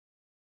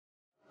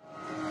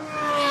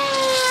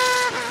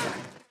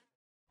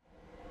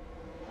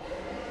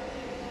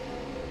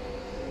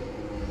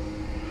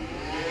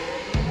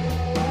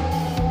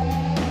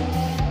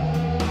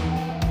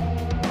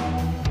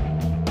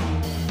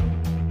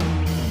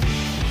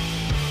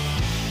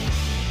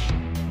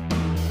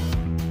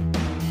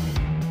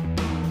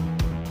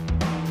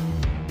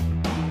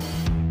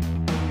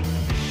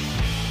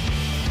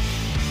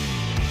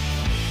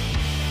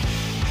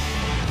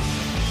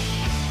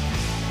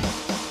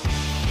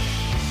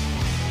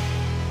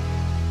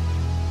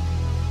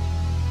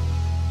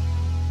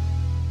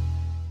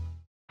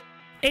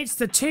It's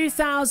the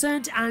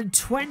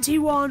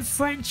 2021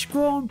 French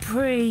Grand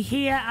Prix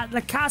here at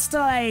Le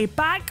Castellet,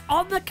 back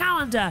on the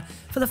calendar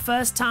for the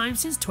first time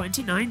since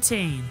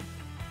 2019.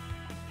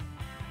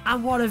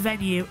 And what a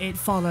venue it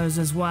follows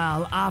as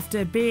well.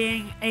 After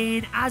being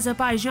in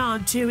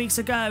Azerbaijan 2 weeks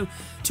ago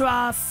to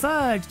our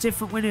third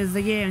different winner of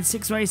the year in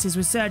 6 races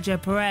with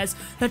Sergio Perez,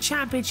 the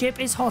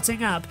championship is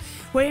hotting up.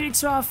 We're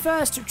into our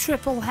first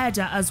triple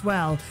header as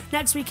well.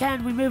 Next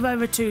weekend we move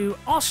over to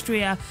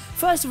Austria,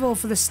 first of all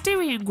for the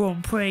Styrian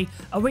Grand Prix.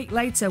 A week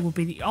later will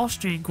be the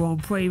Austrian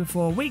Grand Prix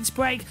before a week's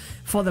break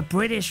for the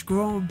British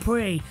Grand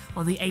Prix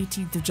on the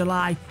 18th of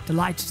July.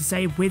 Delighted to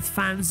say with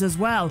fans as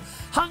well.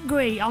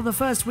 Hungary on the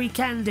first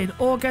weekend in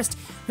August,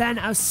 then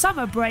a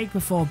summer break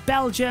before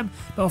Belgium,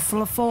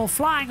 before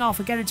flying off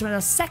again into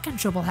a second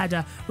triple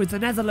header with the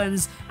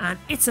Netherlands and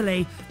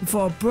Italy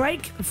before a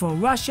break before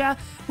Russia.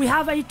 We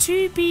have a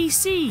to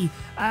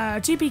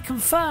be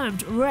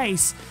confirmed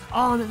race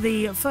on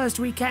the first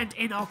weekend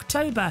in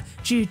October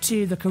due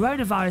to the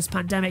coronavirus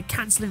pandemic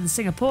cancelling the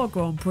Singapore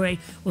Grand Prix.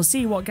 We'll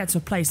see what gets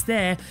replaced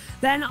there.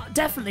 Then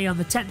definitely on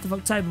the 10th of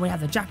October we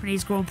have the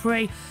Japanese Grand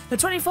Prix. The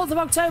 24th of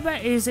October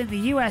is in the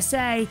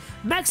USA,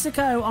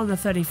 Mexico on the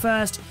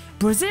 31st,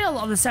 Brazil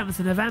on the 7th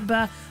of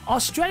November,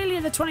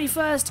 Australia the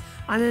 21st,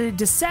 and then in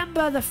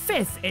December the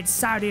 5th it's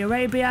Saudi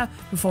Arabia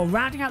before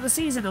rounding out the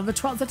season on the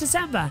 12th of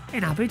December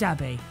in Abu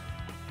Dhabi.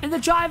 In the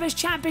Drivers'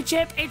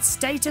 Championship, it's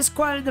status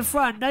quo in the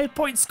front. No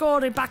points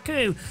scored in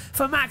Baku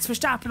for Max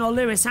Verstappen or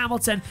Lewis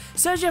Hamilton.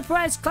 Sergio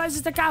Perez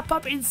closes the gap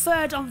up in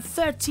third on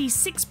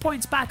 36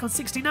 points back on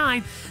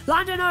 69.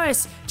 Lando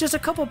Norris just a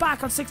couple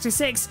back on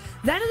 66.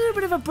 Then a little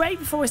bit of a break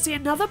before we see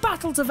another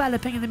battle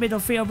developing in the middle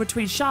field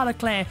between Charles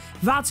Leclerc,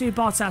 Valtteri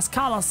Bottas,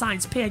 Carlos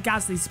Sainz, Pierre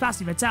Gasly,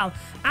 Sebastian Vettel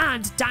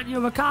and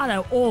Daniel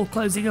Ricciardo all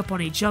closing up on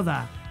each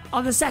other.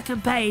 On the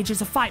second page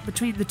is a fight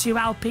between the two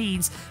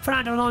Alpines.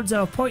 Fernando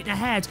Alonso a point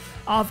ahead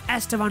of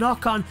Esteban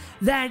Ocon.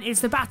 Then it's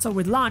the battle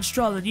with Lance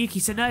Stroll and Yuki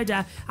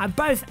Tsunoda, and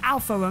both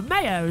Alfa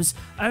Romeos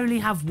only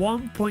have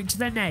 1 point to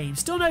their name.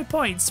 Still no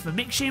points for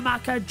Mick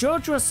Schumacher,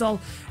 George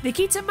Russell,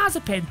 Nikita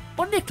Mazepin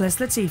or Nicholas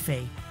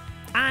Latifi.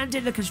 And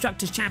in the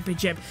Constructors'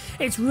 Championship,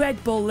 it's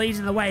Red Bull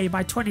leading the way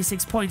by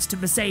 26 points to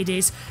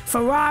Mercedes.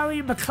 Ferrari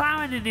and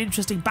McLaren in an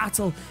interesting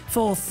battle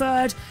for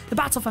third. The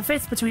battle for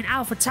fifth between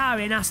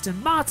AlphaTauri and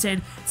Aston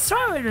Martin.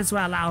 Throw in as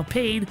well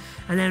Alpine.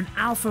 And then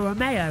Alfa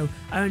Romeo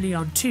only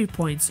on 2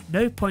 points.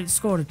 No points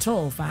scored at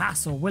all for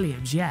Haas or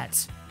Williams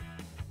yet.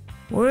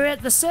 We're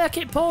at the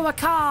Circuit Paul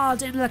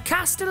Ricard in Le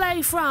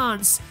Castellet,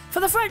 France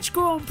for the French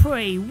Grand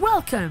Prix.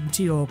 Welcome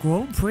to your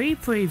Grand Prix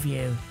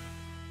preview.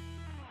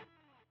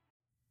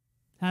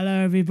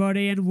 Hello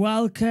everybody and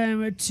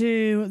welcome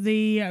to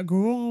the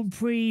Grand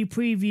Prix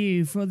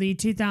preview for the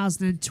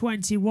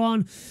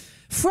 2021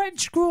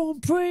 French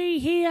Grand Prix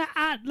here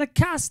at Le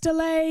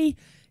Castellet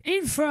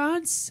in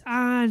France.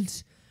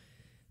 And,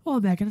 well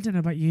Megan, I don't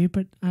know about you,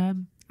 but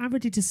I'm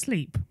ready to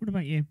sleep. What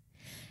about you?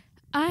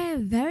 I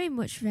am very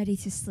much ready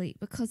to sleep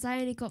because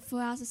I only got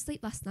 4 hours of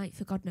sleep last night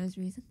for God knows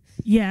reason.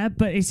 Yeah,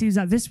 but it seems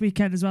like this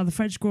weekend as well, the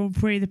French Grand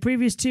Prix, the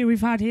previous two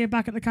we've had here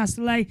back at Le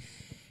Castellet,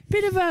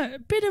 bit of a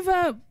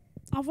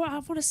I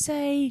want to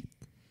say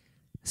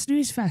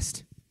snooze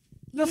fest.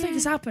 Nothing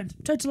has happened.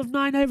 Total of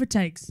 9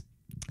 overtakes.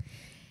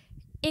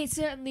 It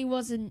certainly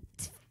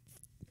wasn't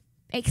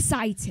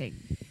exciting.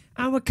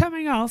 And we're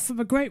coming off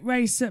from a great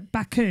race at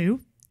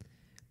Baku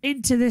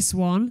into this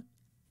one,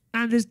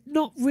 and there's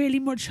not really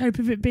much hope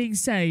of it being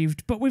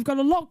saved. But we've got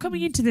a lot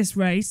coming into this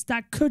race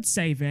that could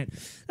save it.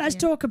 Let's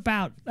talk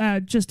about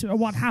just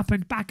what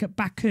happened back at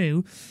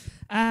Baku.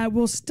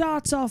 We'll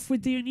start off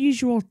with the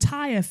unusual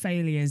tyre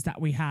failures that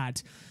we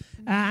had.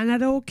 And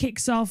that all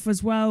kicks off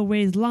as well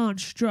with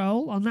Lance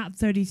Stroll on lap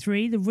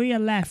 33, the rear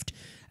left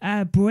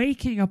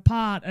breaking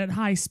apart at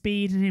high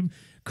speed and him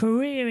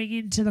careering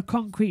into the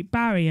concrete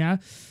barrier.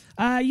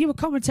 You were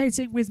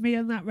commentating with me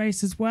on that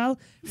race as well.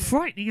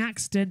 Frightening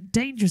accident,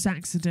 dangerous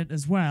accident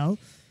as well.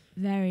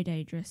 Very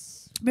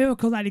dangerous.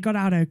 Miracle that he got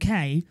out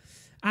okay.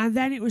 And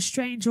then it was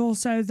strange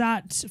also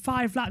that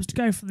 5 laps to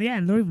go from the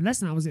end, or even less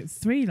than that, was it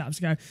 3 laps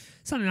to go?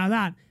 Something like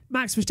that.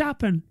 Max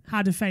Verstappen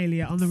had a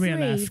failure on the rear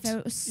left. So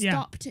it was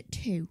stopped at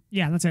 2.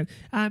 Yeah, that's it.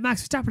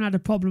 Max Verstappen had a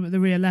problem at the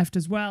rear left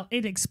as well.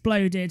 It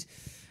exploded,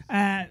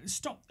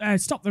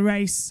 stopped the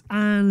race,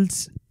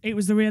 and it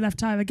was the rear left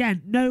tyre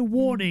again. No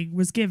warning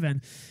was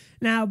given.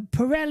 Now,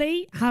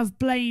 Pirelli have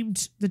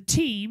blamed the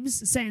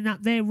teams, saying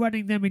that they're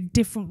running them in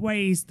different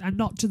ways and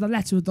not to the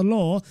letter of the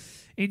law,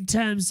 in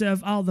terms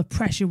of, oh, the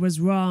pressure was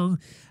wrong,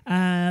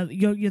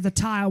 the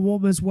tyre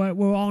warmers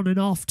were on and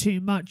off too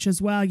much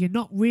as well. You're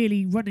not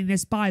really running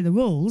this by the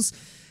rules.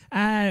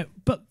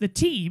 But the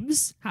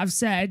teams have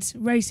said,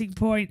 Racing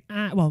Point,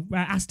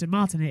 Aston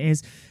Martin it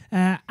is,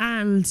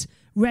 and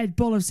Red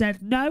Bull have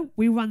said, no,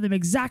 we run them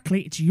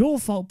exactly. It's your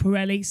fault,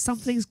 Pirelli.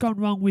 Something's gone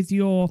wrong with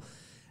your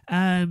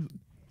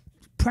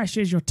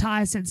pressures, your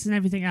tyre sensors and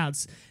everything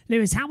else.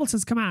 Lewis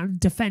Hamilton's come out and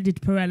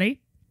defended Pirelli.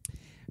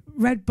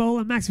 Red Bull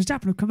and Max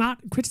Verstappen have come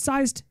out and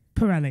criticised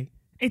Pirelli.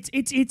 It's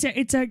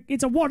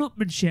a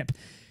one-upmanship.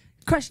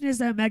 Question is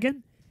though,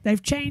 Megan,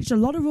 They've changed a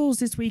lot of rules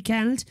this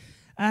weekend,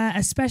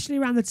 especially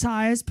around the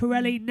tyres.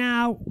 Pirelli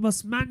now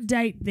must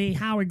mandate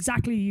how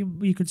exactly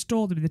you can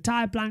store them in the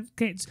tyre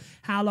blankets,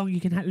 how long you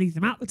can leave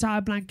them out the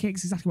tyre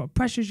blankets, exactly what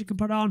pressures you can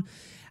put on,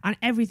 and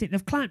everything.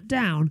 They've clamped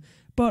down.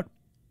 But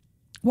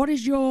what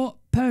is your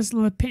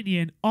personal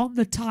opinion on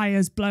the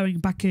tyres blowing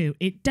Baku?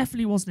 It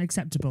definitely wasn't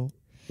acceptable.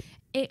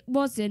 It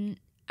wasn't.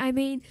 I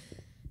mean,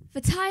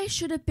 the tyres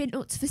should have been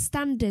up to the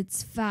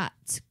standards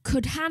that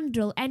could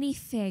handle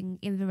anything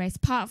in the race,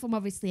 apart from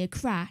obviously a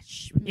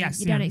crash. Yes,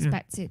 you don't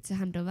expect it to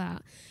handle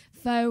that.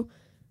 So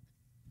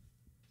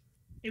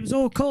it was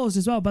all caused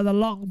as well by the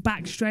long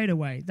back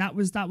straightaway. That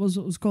was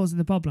what was causing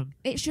the problem.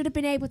 It should have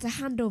been able to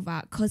handle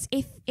that, because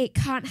if it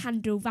can't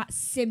handle that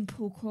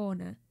simple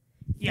corner,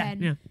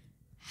 then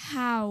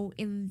how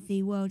in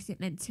the world is it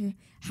meant to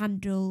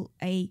handle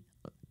a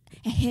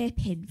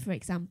hairpin, for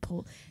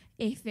example,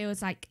 if there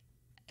was like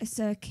a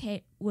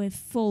circuit with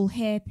full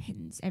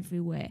hairpins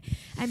everywhere?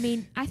 I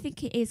mean, I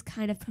think it is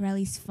kind of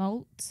Pirelli's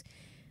fault,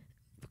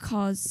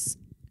 because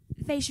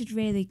they should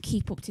really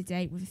keep up to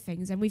date with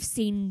things, and we've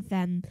seen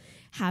them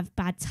have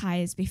bad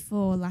tyres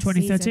before.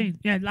 2013,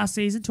 last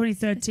season,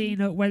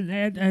 2013, when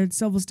they had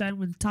Silverstone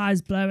with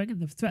tyres blowing and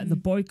the threat of the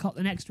boycott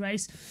the next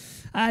race.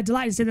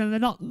 Delighted to see that they're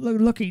not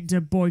looking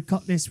to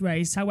boycott this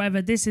race.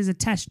 However, this is a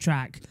test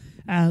track.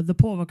 The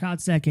Paul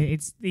Ricard circuit.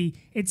 It's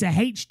a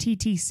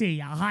HTTC,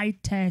 a high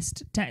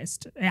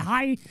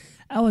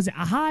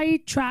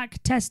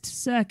track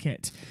test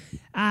circuit,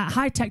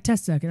 high tech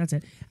test circuit. That's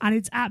it, and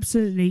it's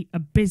absolutely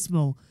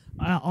abysmal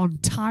on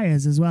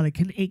tyres as well. It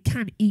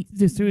can eat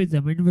through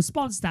them. In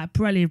response to that,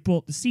 Pirelli have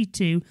brought the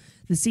C2,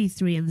 the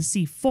C3, and the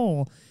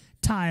C4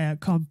 tyre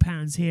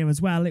compounds here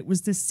as well. It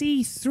was the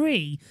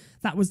C3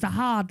 that was the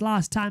hard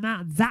last time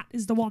out, and that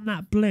is the one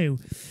that blew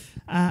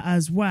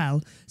as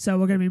well. So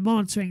we're going to be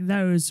monitoring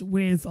those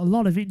with a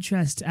lot of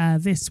interest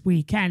this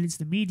weekend. It's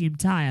the medium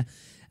tyre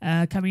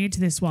coming into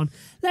this one.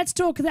 Let's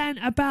talk then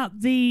about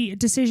the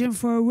decision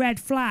for a red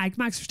flag.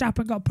 Max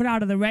Verstappen got put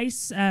out of the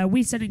race.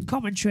 We said in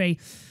commentary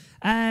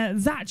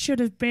that should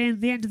have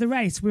been the end of the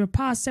race. We were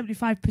past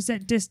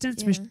 75%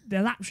 distance.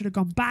 The lap should have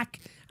gone back,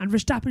 and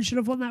Verstappen should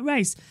have won that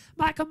race.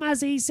 Michael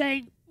Masi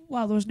saying,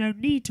 well, there was no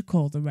need to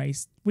call the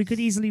race. We could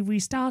easily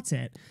restart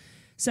it.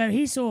 So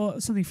he saw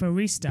something for a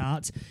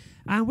restart,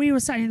 and we were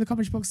sitting in the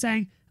commentary box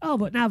saying, oh,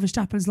 but now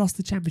Verstappen's lost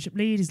the championship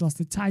lead, he's lost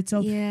the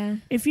title. Yeah.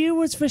 If you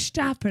was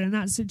Verstappen in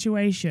that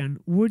situation,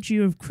 would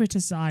you have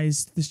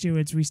criticised the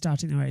stewards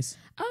restarting the race?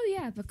 Oh,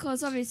 yeah,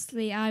 because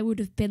obviously I would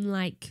have been,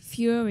 like,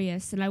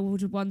 furious, and I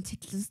would have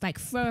wanted to just, like,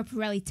 throw a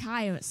Pirelli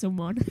tyre at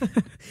someone.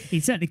 He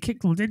certainly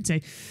kicked one, didn't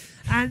he?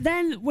 And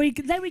then we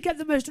get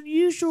the most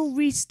unusual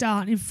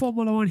restart in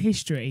Formula One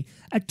history,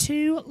 a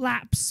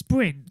 2-lap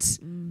sprint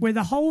with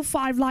a whole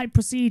 5-light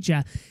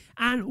procedure.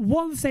 And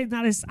one thing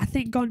that has, I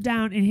think, gone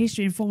down in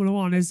history in Formula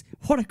One is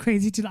what a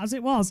crazy 2 laps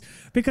it was.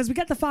 Because we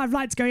get the 5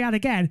 lights going out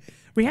again.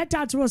 We head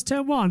down towards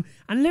turn 1,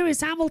 and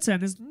Lewis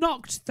Hamilton has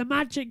knocked the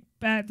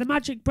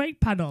magic brake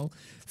pedal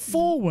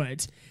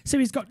forward. So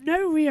he's got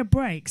no rear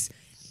brakes.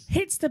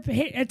 Takes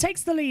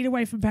the lead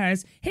away from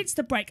Perez, hits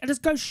the brake, and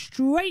just goes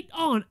straight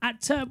on at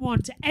turn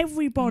 1 to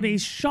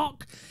everybody's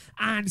shock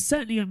and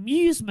certainly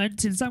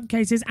amusement in some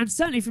cases, and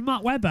certainly for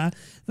Mark Webber,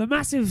 the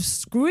massive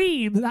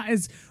scream that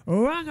has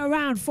rung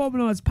around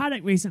Formula One's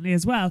paddock recently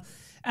as well.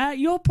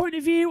 Your point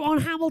of view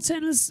on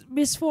Hamilton's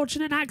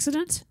misfortune and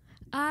accident?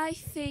 I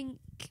think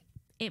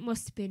it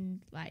must have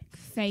been like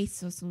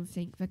fate or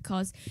something,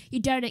 because you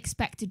don't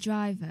expect a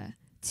driver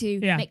to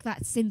make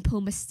that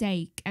simple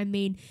mistake. I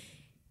mean,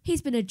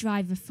 he's been a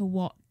driver for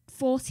what,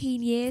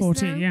 14 years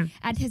 14, now? yeah.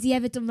 And has he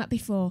ever done that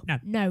before?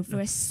 No.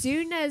 For as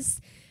soon as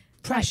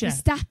pressure,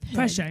 that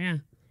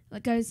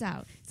goes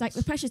out, it's like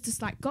the pressure's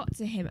just like got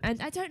to him.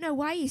 And I don't know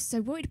why he's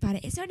so worried about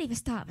it. It's only the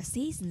start of the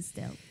season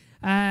still.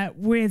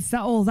 With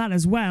all that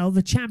as well,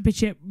 the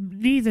championship,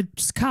 neither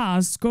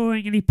cars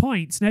scoring any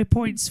points. No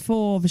points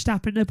for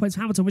Verstappen, no points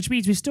for Hamilton, which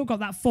means we've still got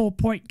that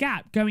 4-point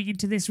gap going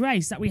into this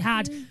race that we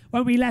had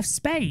when we left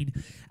Spain.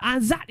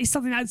 And that is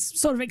something that's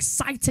sort of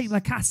exciting the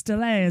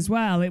Castellet as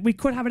well. We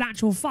could have an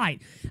actual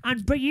fight.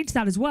 And bringing into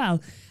that as well,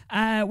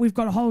 we've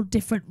got a whole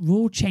different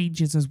rule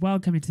changes as well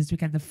coming to this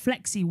weekend. The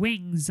flexi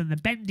wings and the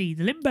bendy,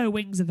 the limbo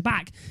wings at the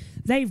back,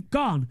 they've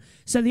gone.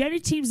 So the only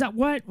teams that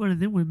weren't running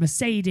them were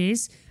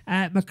Mercedes,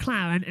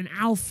 McLaren and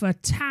Alpha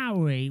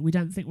Tauri. We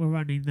don't think we're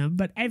running them,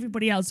 but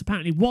everybody else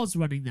apparently was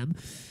running them.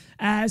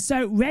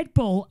 So Red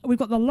Bull, we've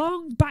got the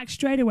long back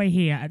straightaway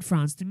here at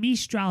France, the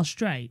Mistral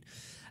straight.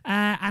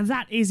 And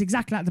that is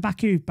exactly like the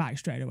Baku back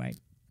straightaway.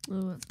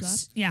 Oh,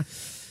 that's good. Yeah.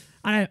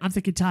 I know, I'm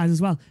thinking tyres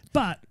as well.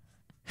 But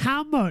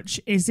how much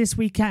is this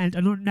weekend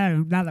an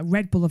unknown now that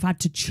Red Bull have had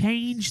to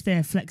change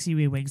their flexi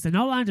rear wings? They're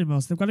not landing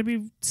wheels. They've got to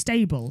be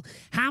stable.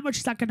 How much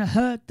is that going to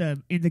hurt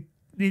them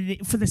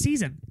for the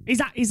season? Is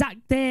that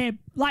their,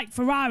 like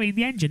Ferrari in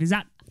the engine, is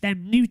that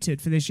them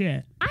neutered for this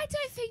year? I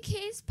don't think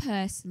it is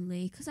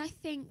personally, because I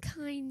think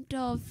kind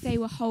of they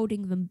were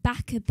holding them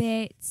back a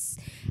bit,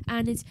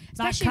 and it's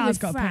especially with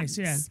France.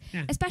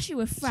 Yeah. Especially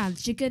with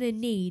France, you're gonna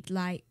need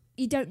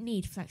you don't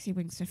need flexi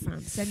wings for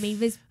France. I mean,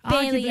 there's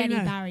barely any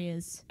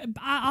barriers.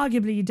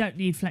 Arguably, you don't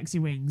need flexi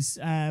wings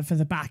for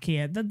the back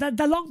here.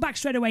 The long back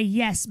straightaway,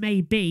 yes,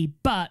 maybe,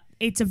 but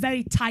it's a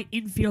very tight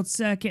infield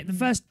circuit.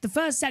 The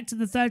first sector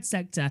and the third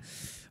sector,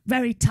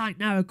 very tight,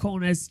 narrow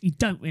corners. You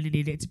don't really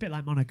need it. It's a bit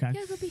like Monaco.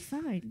 Yeah, they'll be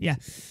fine. Yeah.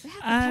 They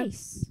have the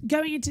pace.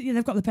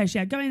 They've got the pace,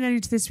 yeah. Going then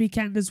into this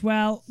weekend as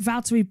well,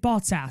 Valtteri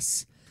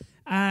Bottas.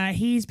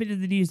 He's been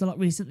in the news a lot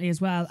recently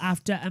as well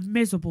after a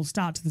miserable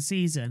start to the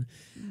season.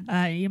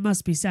 It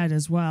must be said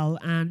as well,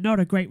 and not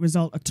a great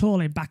result at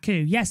all in Baku.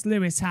 Yes,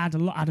 Lewis had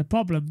a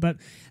problem, but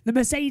the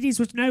Mercedes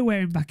was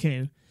nowhere in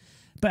Baku.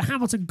 But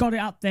Hamilton got it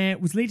up there,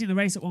 was leading the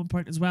race at one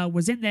point as well,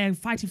 was in there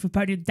fighting for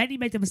podium. Then he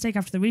made the mistake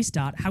after the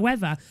restart.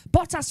 However,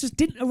 Bottas just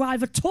didn't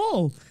arrive at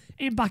all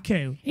in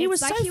Baku. He was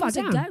so far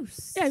down.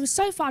 Yeah, he was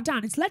so far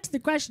down. It's led to the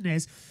question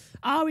is,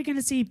 are we going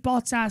to see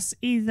Bottas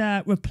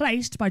either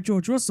replaced by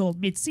George Russell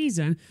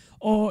mid-season,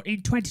 or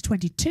in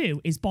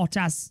 2022 is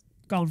Bottas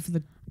gone for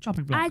the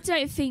chopping block? I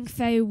don't think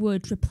they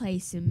would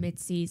replace him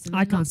mid-season.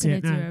 I can't see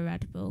it. No. Do a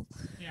Red Bull.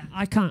 Yeah,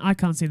 I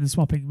can't see them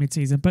swapping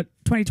mid-season. But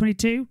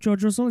 2022,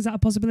 George Russell, is that a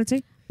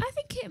possibility? I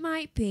think it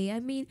might be. I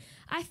mean,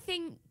 I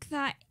think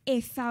that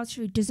if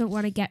Valtteri doesn't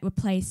want to get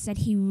replaced, then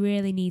he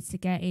really needs to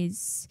get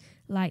his,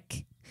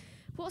 like,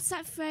 what's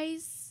that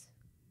phrase?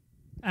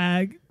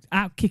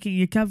 Out kicking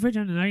your coverage.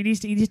 I don't know. He needs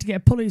to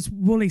pull his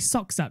woolly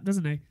socks up,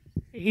 doesn't he?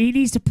 He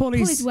needs to pull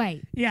his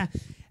weight. Yeah.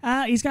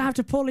 He's going to have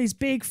to pull his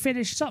big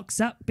Finnish socks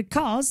up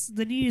because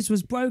the news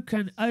was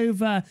broken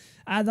over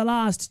the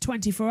last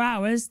 24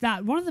 hours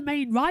that one of the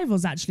main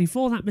rivals actually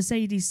for that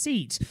Mercedes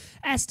seat,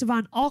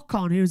 Esteban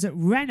Ocon, who's at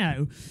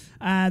Renault,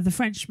 the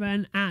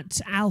Frenchman at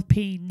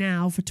Alpine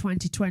now for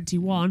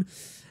 2021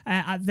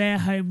 at their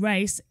home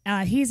race,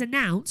 he's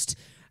announced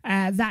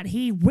that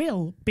he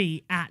will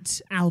be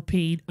at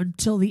Alpine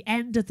until the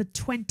end of the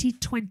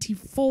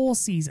 2024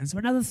 season. So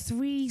another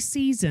 3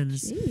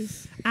 seasons.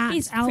 Jeez. At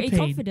He's Alpine. pretty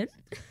confident.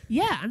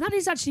 Yeah, and that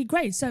is actually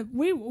great. So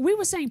we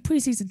were saying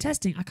pre-season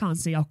testing. I can't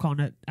see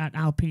Ocon at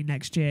Alpine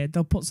next year.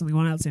 They'll put something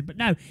else in. But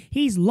no,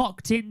 he's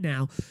locked in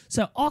now.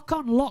 So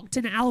Ocon locked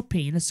in at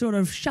Alpine has sort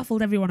of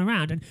shuffled everyone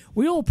around. And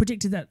we all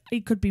predicted that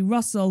it could be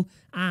Russell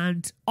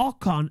and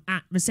Ocon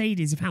at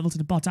Mercedes if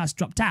Hamilton and Bottas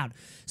dropped out.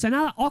 So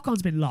now that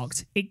Ocon's been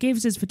locked, it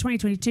gives us for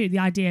 2022 the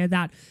idea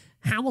that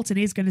Hamilton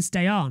is going to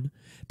stay on.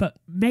 But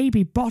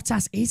maybe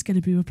Bottas is going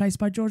to be replaced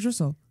by George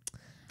Russell.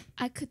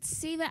 I could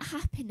see that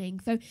happening,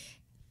 though.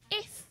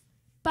 If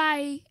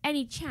by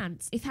any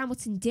chance, if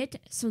Hamilton did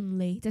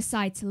suddenly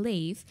decide to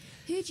leave,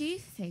 who do you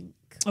think?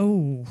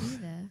 Oh,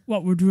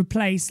 what would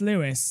replace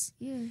Lewis?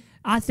 Yeah,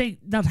 I think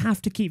they'll have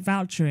to keep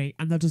Valtteri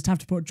and they'll just have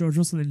to put George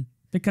Russell in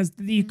because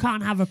you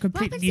can't have a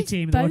completely new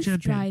team in the World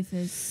Championship.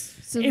 Drivers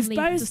suddenly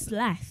just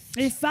left.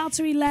 If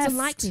Valtteri left, it's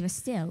unlikely, but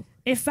still.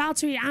 If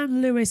Valtteri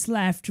and Lewis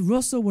left,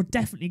 Russell would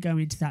definitely go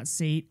into that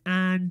seat,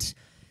 and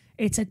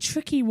it's a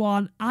tricky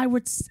one. I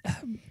would,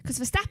 because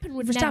Verstappen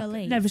would never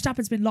leave. No,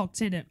 Verstappen's been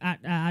locked in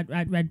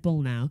at Red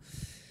Bull now.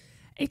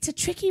 It's a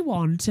tricky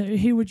one to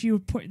who would you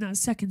put in that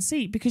second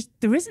seat because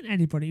there isn't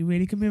anybody who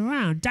really can move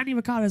around. Danny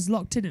Ricciardo's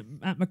locked in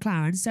at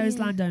McLaren, so is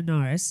Lando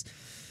Norris.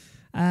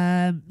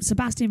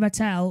 Sebastian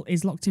Vettel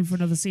is locked in for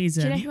another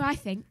season. Do you know who I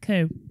think?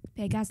 Who?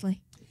 Pierre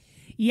Gasly.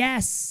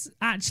 Yes,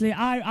 actually,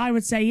 I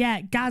would say,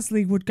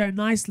 Gasly would go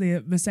nicely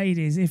at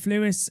Mercedes if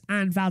Lewis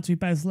and Valtteri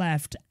both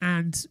left.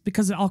 And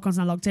because Ocon's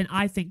now locked in,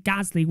 I think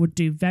Gasly would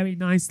do very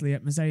nicely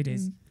at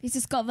Mercedes. He's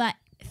just got that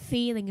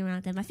feeling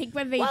around him. I think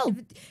when they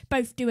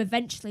both do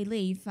eventually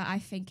leave, I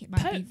think it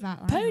might be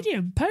that.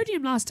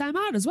 Podium last time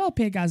out as well,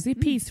 Pierre Gasly,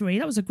 P3.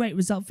 That was a great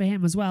result for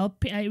him as well.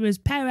 It was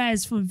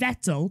Perez from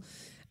Vettel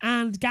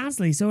and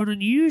Gasly, so an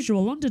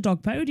unusual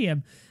underdog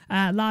podium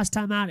last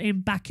time out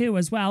in Baku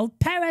as well.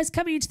 Perez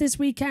coming into this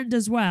weekend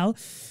as well,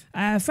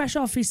 fresh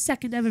off his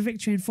second ever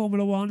victory in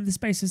Formula 1 in the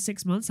space of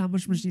 6 months. How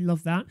much he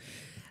loved that.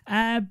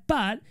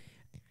 But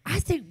I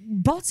think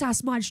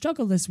Bottas might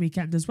struggle this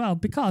weekend as well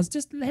because,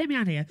 just hear me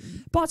out here,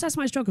 Bottas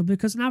might struggle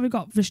because now we've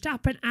got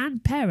Verstappen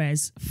and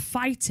Perez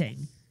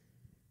fighting.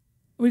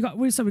 We've got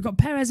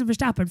Perez and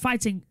Verstappen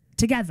fighting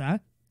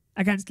together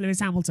against Lewis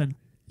Hamilton.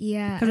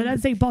 Yeah. Because I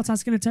don't think Bottas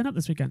is going to turn up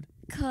this weekend.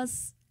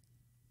 Because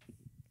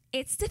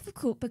it's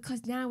difficult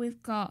because now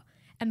we've got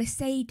a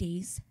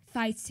Mercedes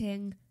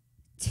fighting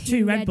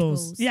two Red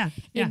Bulls. Yeah.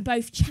 In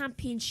both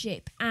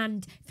championship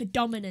and for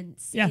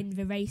dominance in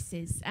the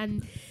races.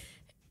 And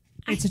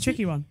it's a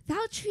tricky one.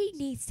 Valtteri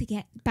needs to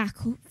get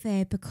back up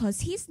there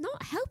because he's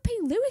not helping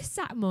Lewis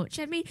that much.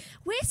 I mean,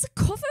 where's the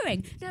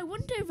covering? No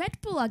wonder Red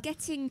Bull are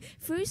getting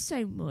through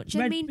so much.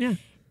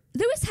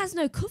 Lewis has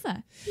no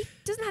cover. He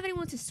doesn't have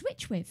anyone to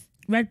switch with.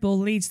 Red Bull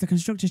leads the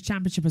Constructors'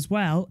 Championship as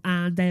well,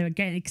 and they're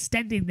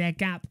extending their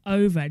gap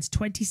over. It's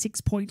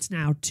 26 points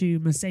now to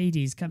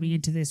Mercedes coming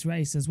into this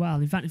race as well.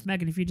 In fact,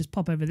 Megan, if you just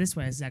pop over this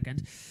way a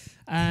second,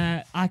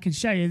 I can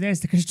show you. There's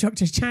the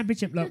Constructors'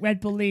 Championship. Look,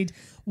 Red Bull lead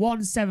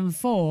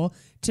 174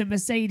 to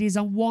Mercedes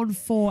on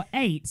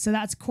 148. So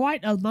that's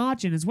quite a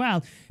margin as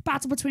well.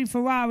 Battle between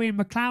Ferrari and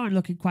McLaren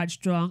looking quite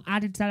strong.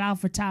 Adding to that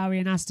AlphaTauri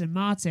and Aston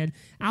Martin.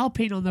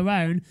 Alpine on their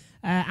own.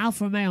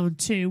 Alfa Romeo on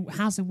 2,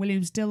 Haas and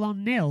Williams still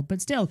on 0.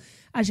 But still,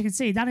 as you can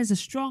see, that is a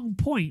strong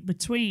point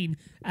between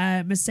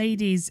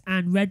Mercedes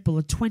and Red Bull,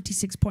 a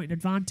 26-point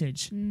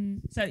advantage.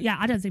 So, yeah,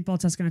 I don't think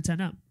Bottas is going to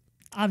turn up.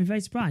 I'll be very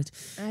surprised.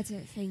 I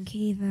don't think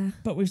either.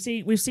 But we've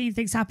seen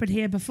things happen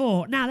here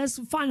before. Now, there's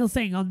the final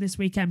thing on this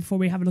weekend before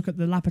we have a look at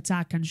the lap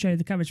attack and show you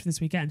the coverage for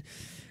this weekend.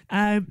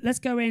 Let's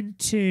go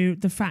into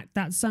the fact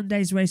that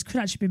Sunday's race could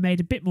actually be made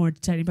a bit more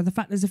entertaining by the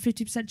fact there's a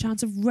 50%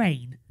 chance of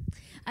rain.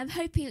 I'm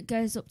hoping it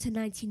goes up to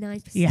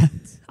 99%. Yeah,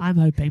 I'm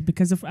hoping,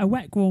 because a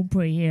wet Grand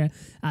Prix here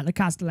at Le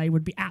Castellet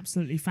would be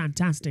absolutely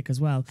fantastic as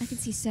well. I can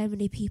see so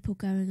many people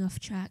going off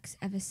tracks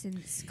ever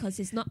since, because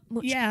there's not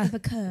much of a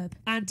curb.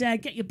 And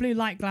get your blue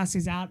light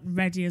glasses out and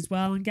ready as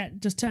well, and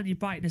just turn your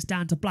brightness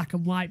down to black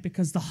and white,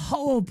 because the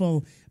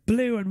horrible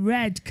blue and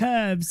red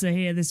curbs are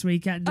here this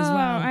weekend as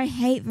well. I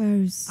hate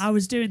those. I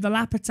was doing the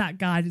lap attack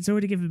guide. It's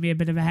already given me a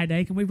bit of a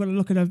headache, and we've got to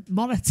look at a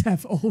monitor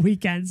for all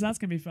weekend, so that's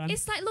going to be fun.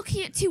 It's like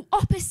looking at two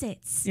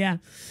opposites. Yeah.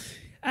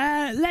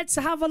 Let's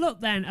have a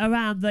look then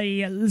around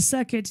the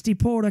Circuit de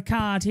Port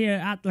Ricard here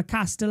at Le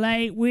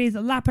Castellet with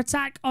lap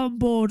attack on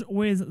board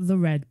with the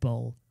Red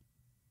Bull.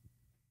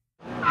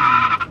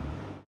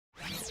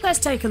 Let's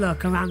take a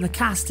look around the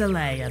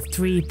Castellet, a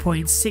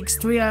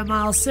 3.630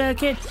 mile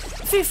circuit,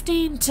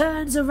 15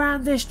 turns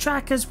around this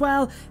track as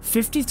well,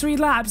 53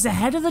 laps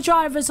ahead of the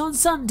drivers on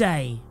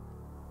Sunday.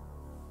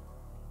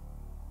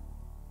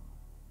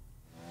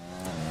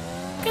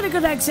 Get a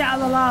good exit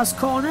out of the last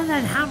corner,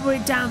 then hammer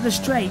it down the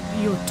straight.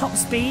 Your top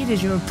speed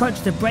as you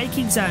approach the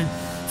braking zone.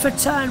 For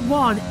turn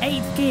 1,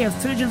 8th gear,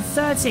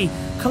 330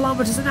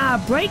 kilometers an hour.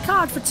 Brake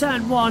hard for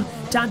turn 1,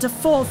 down to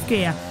 4th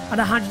gear at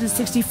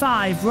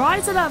 165.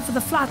 Rise it up for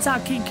the flat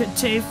out kink at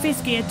 2,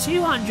 5th gear,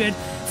 200.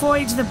 For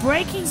into the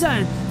braking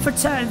zone for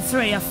turn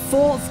 3, a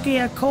 4th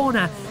gear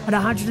corner at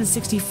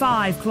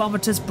 165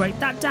 kilometers. Break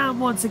that down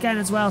once again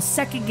as well.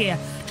 2nd gear,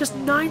 just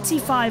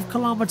 95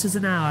 kilometers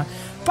an hour.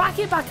 Back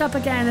it back up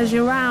again as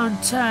you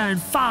round turn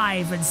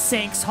 5 and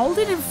 6. Hold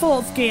it in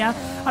 4th gear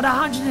at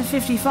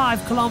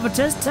 155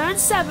 kilometers. Turn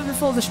 7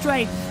 before the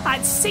straight at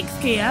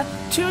 6th gear,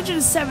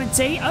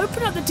 270.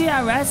 Open up the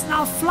DRS,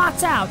 now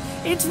flat out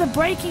into the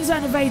braking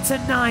zone of 8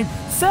 and 9.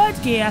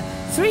 3rd gear,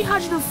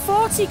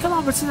 340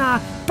 kilometers an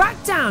hour.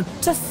 Back down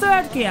to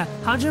 3rd gear,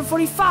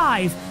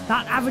 145.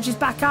 That averages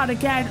back out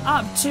again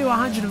up to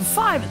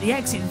 105 at the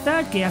exit in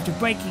 3rd gear after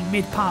braking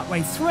mid-part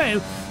way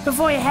through,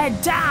 before you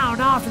head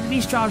down after the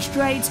Mistral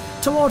straight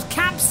toward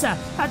Capsa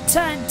at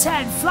turn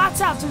 10,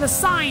 flat out to the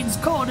Signs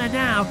corner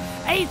now.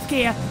 8th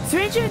gear,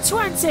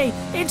 320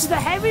 into the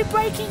heavy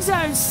braking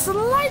zone,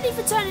 slightly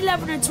for turn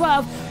 11 and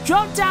 12.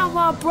 Drop down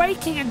while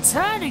braking and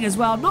turning as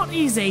well, not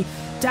easy.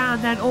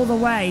 Down then all the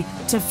way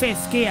to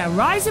 5th gear.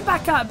 Rise it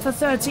back up for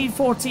 13,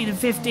 14 and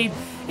 15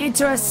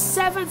 into a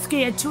 7th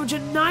gear,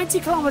 290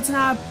 kilometers an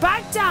hour.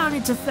 Back down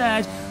into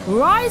 3rd.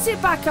 Rise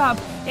it back up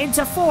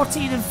into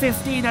 14 and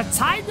 15. A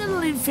tight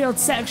little infield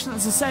section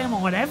that's the same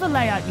on whatever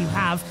layout you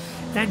have.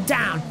 Then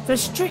down the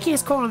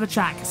trickiest corner of the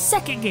track.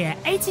 2nd gear,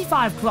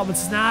 85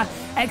 kilometers an hour.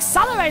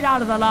 Accelerate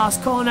out of the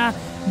last corner.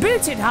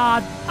 Boot it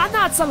hard, and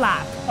that's a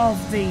lap of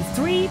the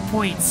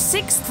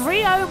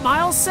 3.630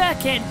 mile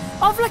circuit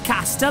of Le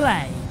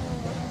Castellet.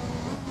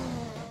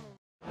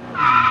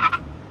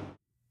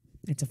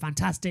 It's a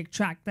fantastic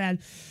track then.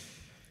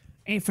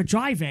 For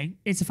driving,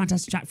 it's a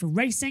fantastic track. For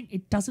racing,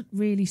 it doesn't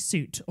really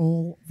suit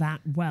all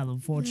that well,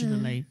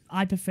 unfortunately.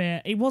 I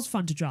prefer... It was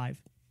fun to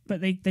drive, but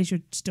they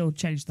should still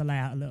change the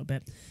layout a little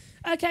bit.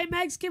 Okay,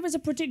 Megs, give us a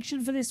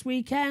prediction for this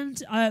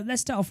weekend.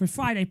 Let's start off with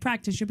Friday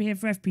practice. You'll be here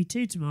for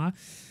FP2 tomorrow.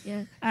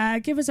 Yeah.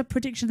 Give us a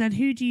prediction then.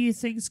 Who do you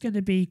think is going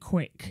to be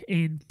quick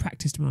in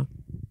practice tomorrow?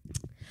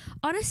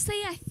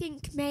 Honestly, I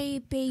think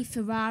maybe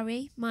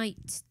Ferrari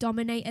might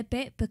dominate a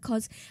bit,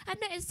 because I've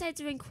noticed they're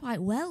doing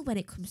quite well when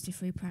it comes to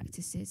free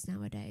practices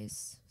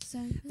nowadays. So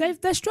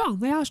they're strong.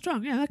 They are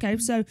strong. Yeah, okay.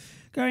 So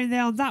going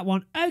there on that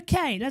one.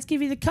 Okay, let's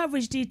give you the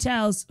coverage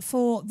details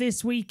for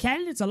this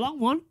weekend. It's a long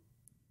one.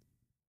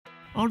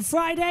 On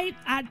Friday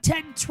at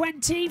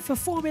 10:20 for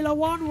Formula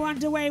 1, we're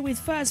underway with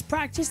first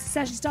practice. The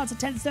session starts at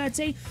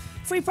 10:30.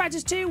 Free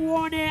practice 2, we're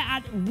on air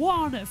at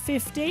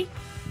 1:50.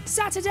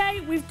 Saturday,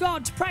 we've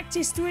got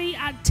practice 3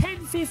 at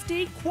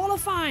 10:50.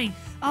 Qualifying,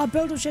 our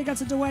build-up show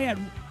gets underway at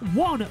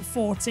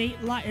 1:40.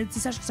 The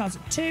session starts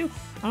at 2.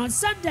 And on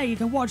Sunday, you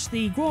can watch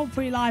the Grand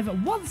Prix live at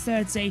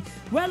 1:30.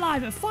 We're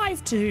live at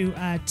 5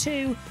 to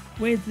 2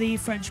 with the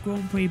French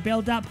Grand Prix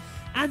build-up.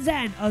 And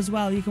then, as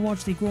well, you can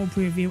watch the Grand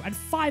Prix review at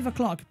 5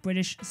 o'clock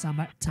British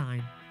Summer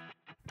Time.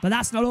 But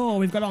that's not all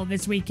we've got on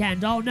this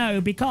weekend. Oh, no,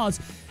 because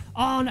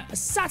on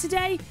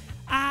Saturday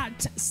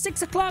at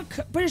 6 o'clock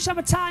British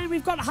Summer Time,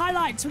 we've got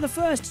highlights from the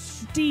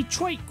first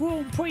Detroit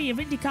Grand Prix of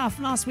IndyCar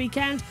from last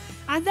weekend.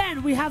 And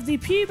then we have the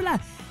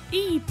Puebla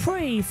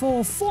Prix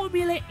for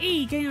Formula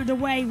E getting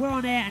underway. We're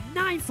on air at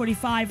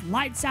 9:45,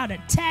 lights out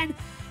at 10.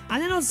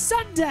 And then on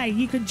Sunday,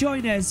 you can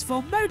join us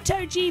for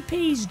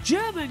MotoGP's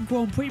German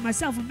Grand Prix.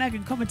 Myself and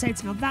Megan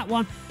commentating on that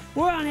one.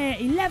 We're on air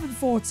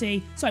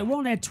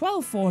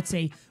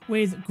 12:40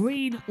 with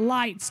green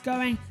lights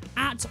going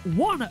at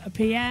 1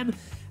 p.m.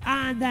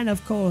 And then,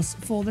 of course,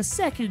 for the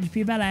second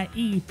Pubella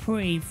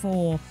Prix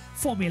for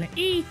Formula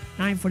E,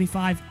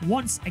 9:45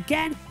 once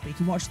again. We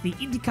can watch the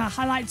IndyCar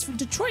highlights from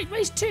Detroit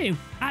Race 2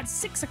 at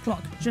 6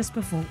 o'clock just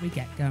before we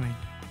get going.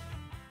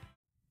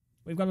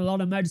 We've got a lot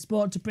of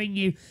motorsport to bring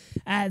you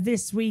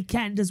this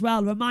weekend as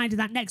well. Reminder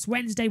that next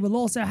Wednesday we'll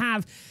also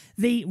have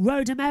the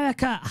Road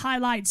America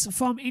highlights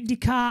from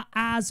IndyCar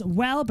as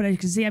well. But as you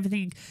can see,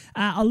 everything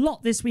a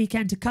lot this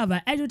weekend to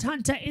cover. Edward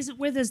Hunter isn't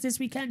with us this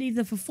weekend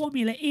either for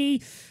Formula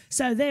E.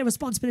 So their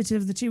responsibility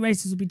of the two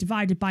races will be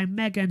divided by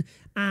Megan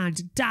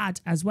and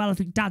Dad as well. I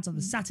think Dad's on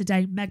the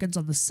Saturday, Megan's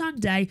on the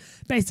Sunday.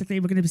 Basically,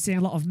 we're going to be seeing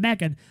a lot of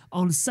Megan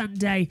on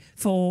Sunday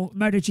for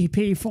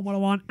MotoGP, Formula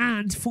 1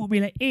 and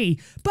Formula E.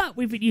 But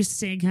we've been used to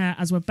seeing her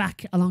as we're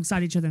back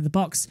alongside each other in the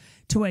box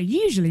to where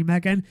usually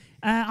Megan.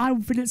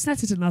 I've been at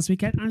Snetterton last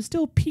weekend and I'm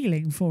still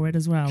peeling for it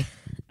as well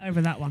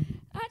over that one.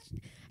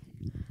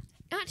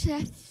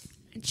 Actually,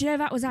 do you know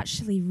that was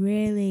actually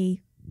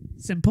really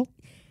simple?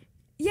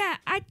 Yeah,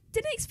 I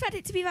didn't expect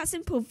it to be that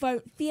simple,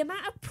 though the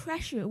amount of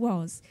pressure it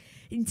was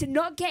into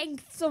not getting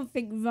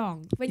something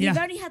wrong when you've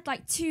only had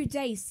like 2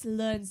 days to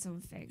learn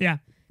something. Yeah.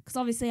 Because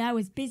obviously I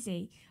was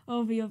busy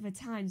all the other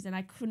times and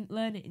I couldn't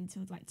learn it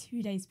until like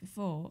 2 days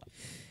before.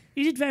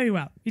 You did very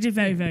well. You did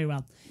very, very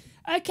well.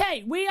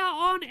 Okay, we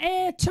are on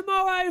air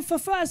tomorrow for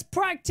first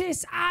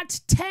practice at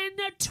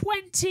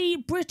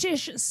 10:20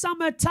 British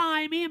summer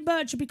time. Ian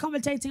Birch will be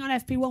commentating on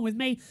FP1 with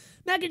me.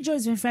 Megan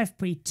joins me for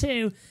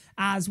FP2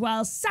 as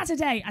well.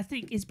 Saturday, I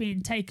think, is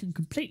being taken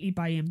completely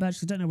by Ian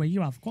Birch. I don't know where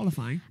you are for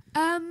qualifying.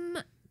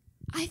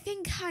 I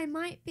think I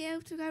might be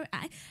able to go.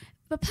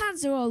 The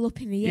plans are all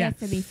up in the air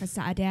for me for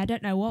Saturday. I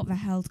don't know what the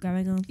hell's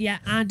going on. Yeah,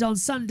 and on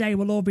Sunday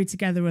we'll all be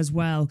together as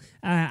well.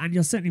 And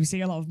you'll certainly be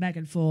seeing a lot of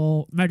Megan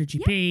for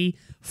MotoGP,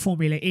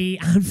 Formula E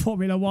and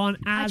Formula 1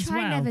 as well.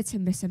 I try never to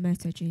miss a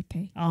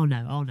MotoGP. Oh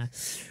no, oh no.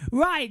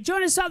 Right,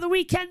 join us at the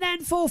weekend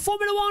then for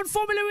Formula 1,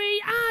 Formula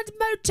E and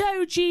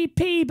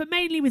MotoGP, but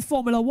mainly with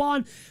Formula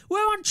 1. We're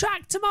on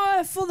track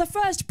tomorrow for the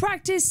first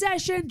practice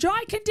session.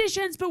 Dry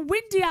conditions, but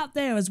windy out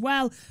there as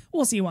well.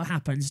 We'll see what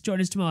happens.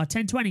 Join us tomorrow,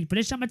 10:20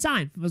 British Summer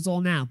Time. It was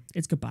all now.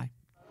 It's goodbye.